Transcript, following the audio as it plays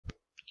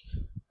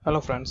Hello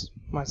friends,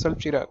 myself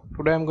Chirag.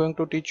 Today I am going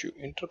to teach you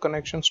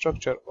interconnection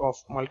structure of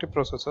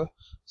multiprocessor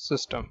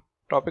system,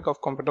 topic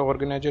of computer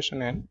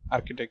organization and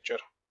architecture.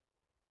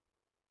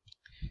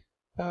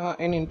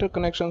 In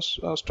interconnection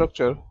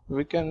structure,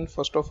 we can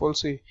first of all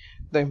see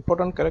the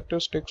important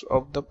characteristics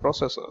of the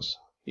processors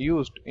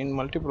used in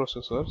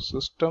multiprocessor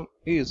system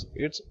is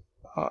its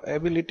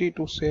ability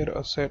to share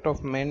a set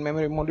of main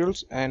memory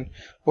modules and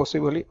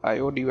possibly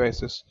IO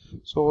devices.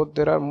 So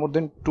there are more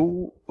than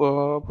two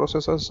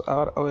processors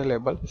are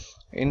available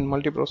in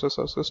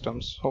multiprocessor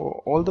systems.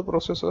 So all the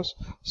processors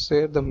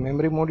share the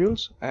memory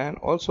modules and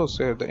also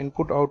share the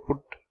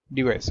input-output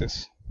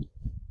devices.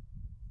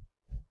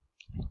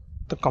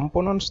 The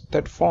components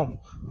that form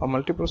a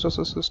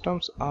multiprocessor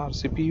systems are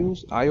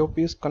CPUs,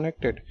 IOPs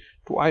connected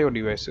to IO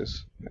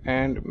devices,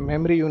 and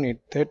memory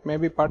unit that may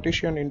be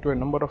partitioned into a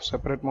number of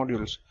separate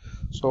modules.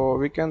 So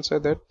we can say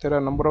that there are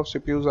a number of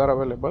CPUs are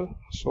available,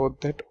 so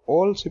that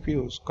all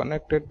CPUs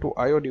connected to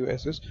IO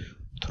devices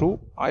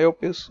through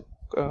IOPs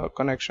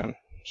connection.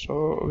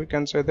 So we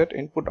can say that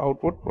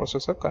input-output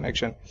processor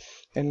connection.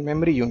 And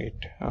memory unit,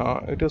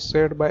 it is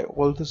shared by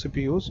all the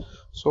CPUs,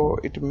 so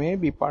it may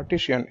be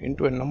partitioned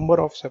into a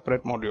number of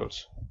separate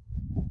modules.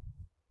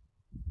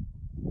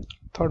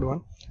 Third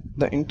one,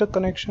 the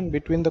interconnection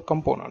between the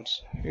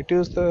components. It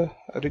is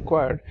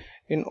required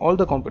in all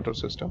the computer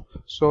system.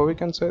 So we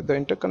can say the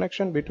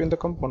interconnection between the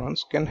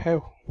components can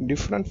have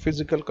different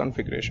physical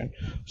configuration.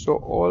 So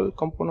all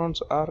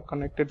components are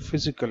connected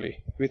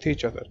physically with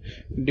each other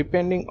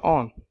depending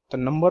on the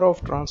number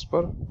of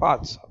transfer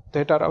paths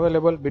that are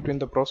available between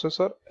the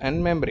processor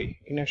and memory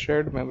in a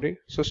shared memory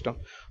system.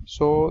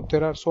 So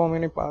there are so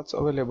many paths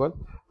available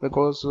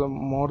because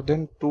more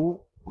than two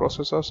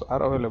processors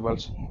are available.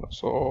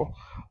 So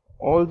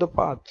all the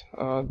paths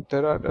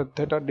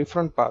that are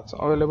different paths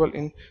available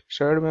in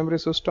shared memory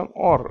system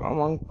or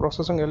among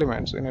processing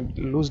elements in a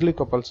loosely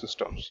coupled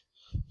systems.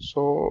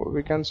 So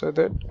we can say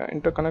that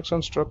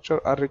interconnection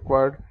structure are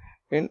required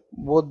in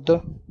both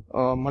the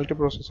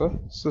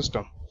multiprocessor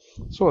system.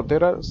 So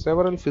there are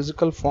several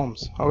physical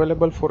forms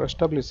available for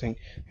establishing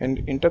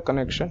an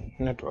interconnection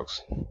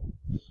networks.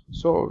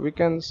 So we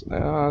can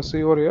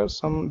see over here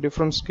some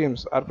different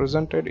schemes are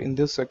presented in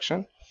this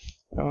section.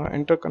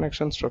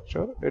 Interconnection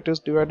structure, it is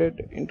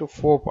divided into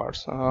four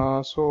parts.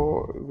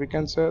 So we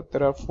can say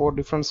there are four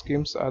different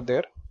schemes are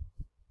there: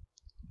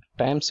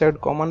 time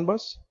shared common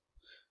bus,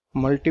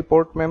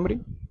 multiport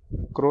memory,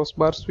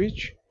 crossbar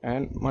switch,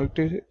 and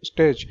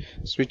multistage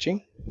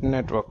switching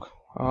network.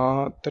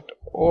 That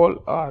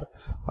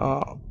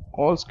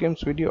all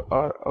schemes video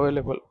are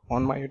available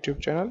on my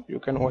YouTube channel. You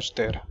can watch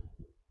there.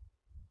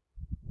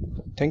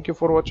 Thank you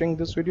for watching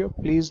this video.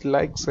 Please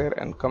like, share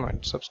and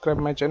comment. Subscribe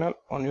my channel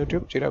on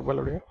YouTube, Chirag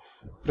Bhalodia.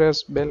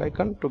 Press bell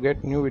icon to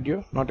get new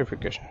video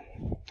notification.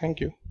 Thank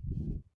you.